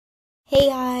Hey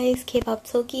guys, K-pop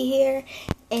Toki here,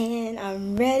 and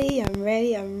I'm ready.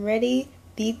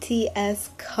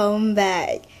 BTS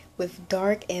comeback with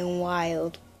Dark and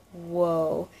Wild.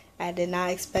 Whoa, I did not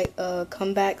expect a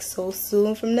comeback so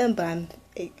soon from them, but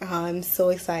I'm so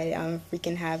excited. I'm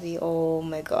freaking happy. Oh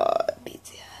my god,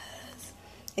 BTS.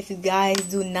 If you guys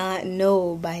do not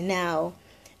know by now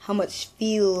how much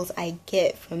feels I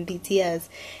get from BTS,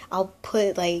 I'll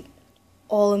put like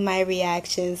all of my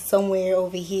reactions somewhere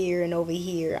over here and over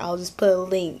here. I'll just put a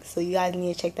link so you guys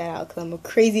need to check that out because I'm a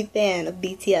crazy fan of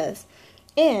BTS.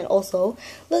 And also,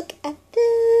 look at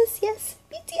this. Yes,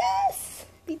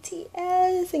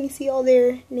 BTS. And you see all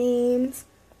their names.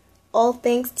 All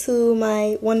thanks to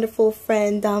my wonderful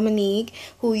friend Dominique,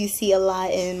 who you see a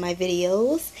lot in my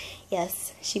videos.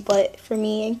 Yes, she bought it for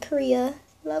me in Korea.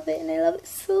 Love it, and I love it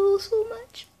so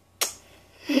much.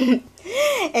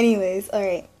 Anyways,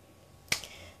 alright.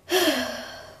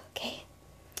 Okay,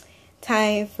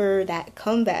 time for that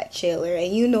comeback trailer.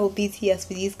 And you know BTS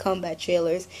with these comeback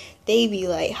trailers, they be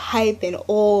like hyping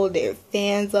all their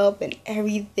fans up and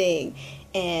everything,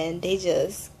 and they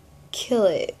just kill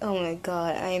it. Oh my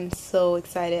god, I am so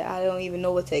excited. I don't even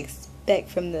know what to expect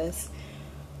from this.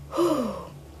 Whew.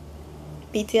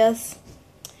 BTS,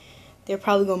 they're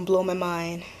probably gonna blow my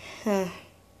mind. And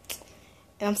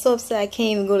I'm so upset I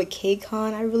can't even go to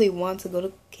Kcon. I really want to go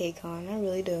to Kcon. I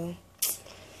really do.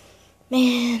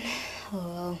 Man.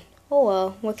 Oh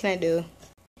well. What can I do?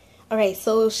 Alright,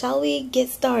 so shall we get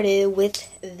started with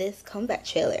this comeback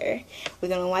trailer? We're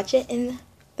gonna watch it in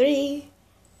 3,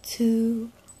 2,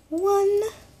 1.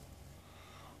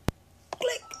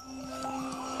 Click.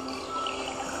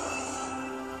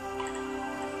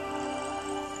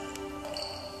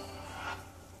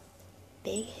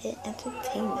 Big Hit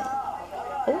Entertainment.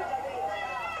 Oh,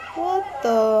 what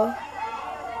the?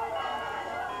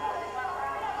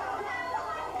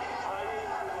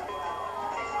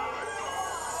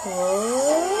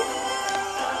 What?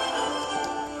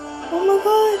 Oh my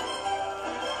god.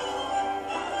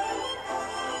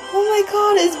 Oh my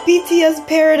god, it's BTS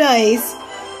Paradise.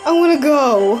 I wanna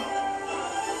go.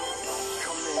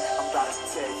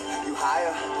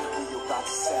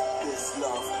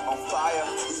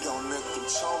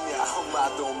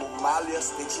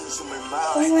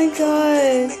 Oh my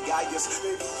god.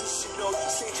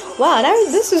 Wow,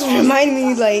 this was reminding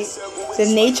me like the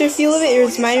nature feel of it.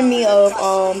 It reminded me of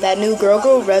that new girl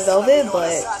group, Red Velvet,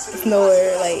 but it's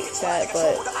nowhere like that.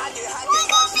 But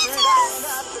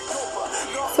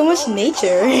so much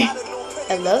nature.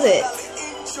 I love it.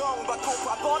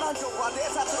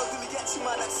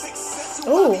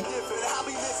 Oh,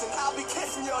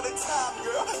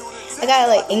 I got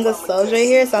like English subs right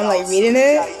here, so I'm like reading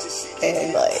it.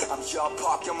 And like, it's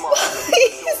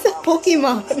a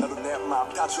Pokemon.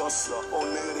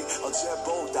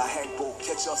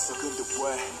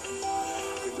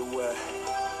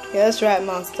 Yes, Rat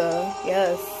Monster.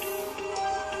 Yes.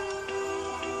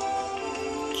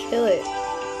 Kill it.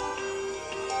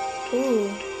 Ooh,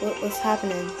 what's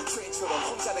happening?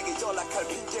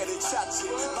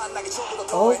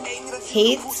 Oh,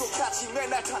 hate,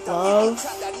 love.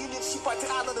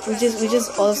 We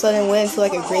just all of a sudden went into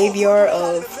like a graveyard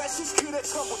of. Is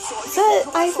that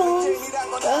iPhone?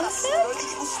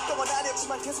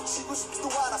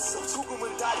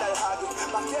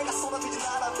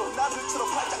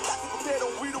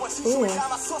 Ooh.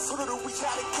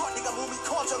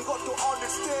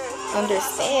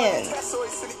 Understand.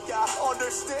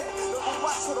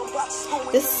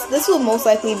 This will most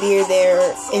likely be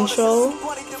their intro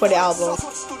for the album.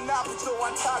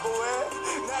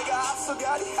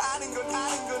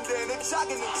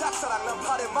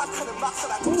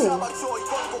 Ooh.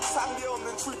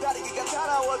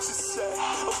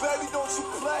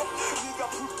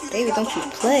 Baby, don't you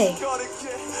play.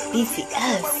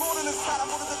 BTS.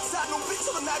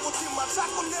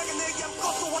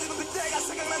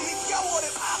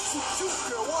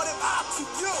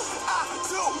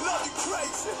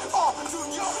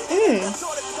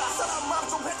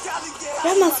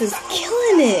 Grandma's is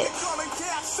killing it.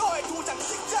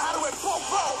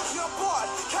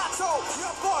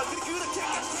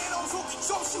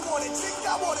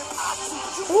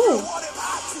 Ooh.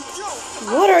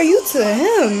 What are you to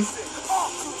him?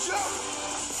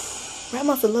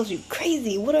 Grandmaster loves you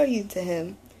crazy. What are you to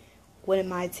him? What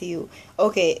am I to you?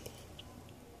 Okay.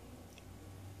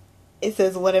 It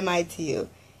says, what am I to you?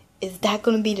 Is that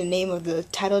going to be the name of the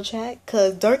title track?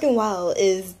 Because Dark and Wild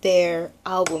is their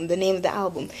album, the name of the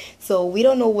album. So we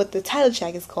don't know what the title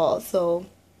track is called. So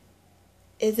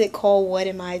is it called What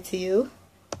Am I to You?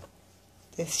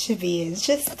 This should be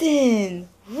interesting.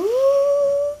 Woo! I'm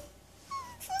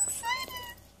so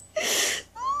excited.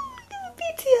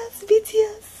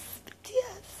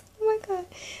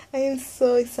 I'm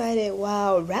so excited.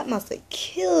 Wow, Rap Monster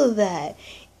killed that.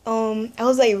 I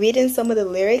was like reading some of the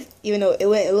lyrics, even though it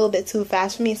went a little bit too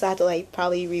fast for me, so I had to like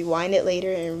probably rewind it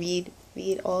later and read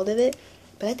all of it.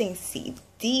 But I think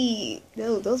deep.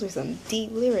 Those were some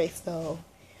deep lyrics though.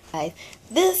 Guys,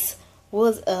 this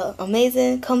was an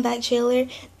amazing comeback trailer.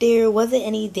 There wasn't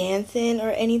any dancing or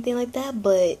anything like that,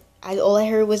 but all I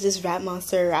heard was just Rap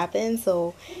Monster rapping.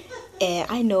 So,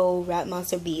 and I know Rap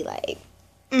Monster be like,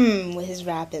 with his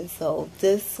rapping. So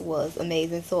this was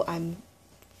amazing. So I'm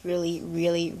really,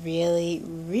 really, really,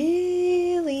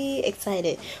 really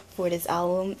excited for this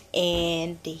album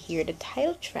and to hear the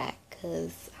title track,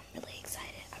 because I'm really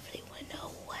excited. I really want to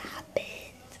know what happened,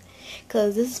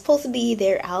 because this is supposed to be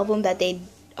their album that they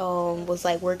was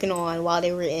like working on while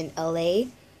they were in LA.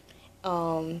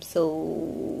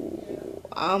 So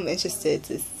I'm interested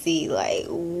to see like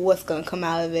what's gonna come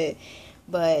out of it,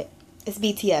 but it's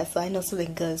BTS, so I know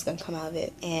something good is gonna come out of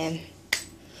it, and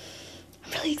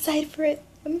I'm really excited for it.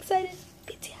 I'm excited.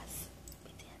 BTS.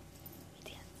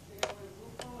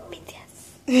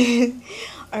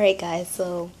 Alright guys,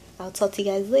 so I'll talk to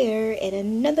you guys later in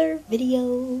another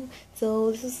video.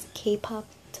 So this is K-pop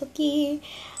Toki.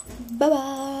 Bye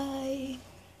bye.